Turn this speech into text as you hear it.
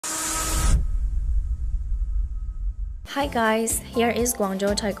Hi guys, here is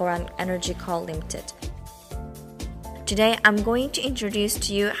Guangzhou Tycorun Energy Co. Limited. Today I'm going to introduce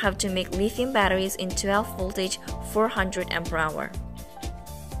to you how to make lithium batteries in 12 voltage 400 Ah.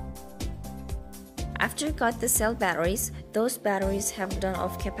 After you got the cell batteries, those batteries have done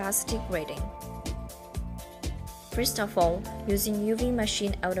off capacity grading. First of all, using UV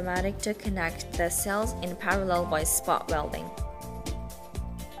machine automatic to connect the cells in parallel by spot welding.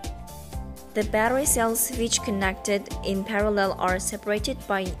 The battery cells which connected in parallel are separated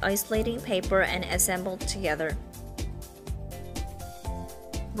by insulating paper and assembled together.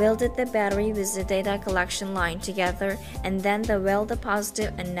 Welded the battery with the data collection line together and then the weld the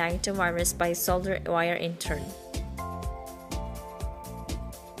positive and negative wires by solder wire in turn.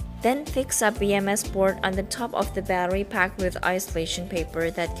 Then fix a BMS board on the top of the battery pack with insulation paper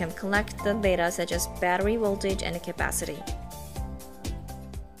that can collect the data such as battery voltage and capacity.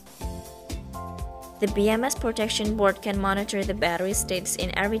 The BMS protection board can monitor the battery states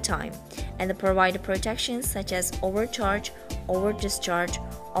in every time and provide protections such as overcharge, over-discharge,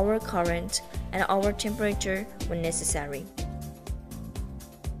 over-current, and over-temperature when necessary.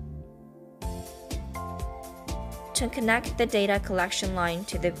 To connect the data collection line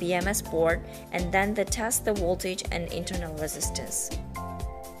to the BMS board and then test the voltage and internal resistance.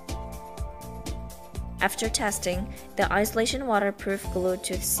 After testing, the insulation waterproof glue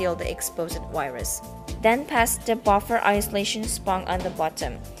to seal the exposed wires. Then pass the buffer insulation sponge on the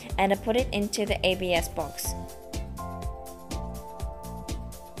bottom and put it into the ABS box.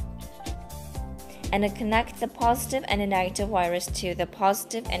 And connect the positive and negative wires to the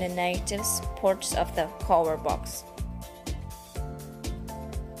positive and negative ports of the cover box.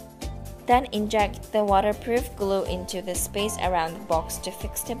 Then inject the waterproof glue into the space around the box to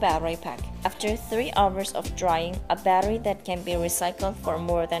fix the battery pack. After 3 hours of drying, a battery that can be recycled for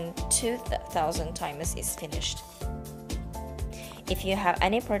more than 2,000 times is finished. If you have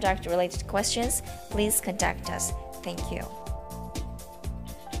any product-related questions, please contact us. Thank you.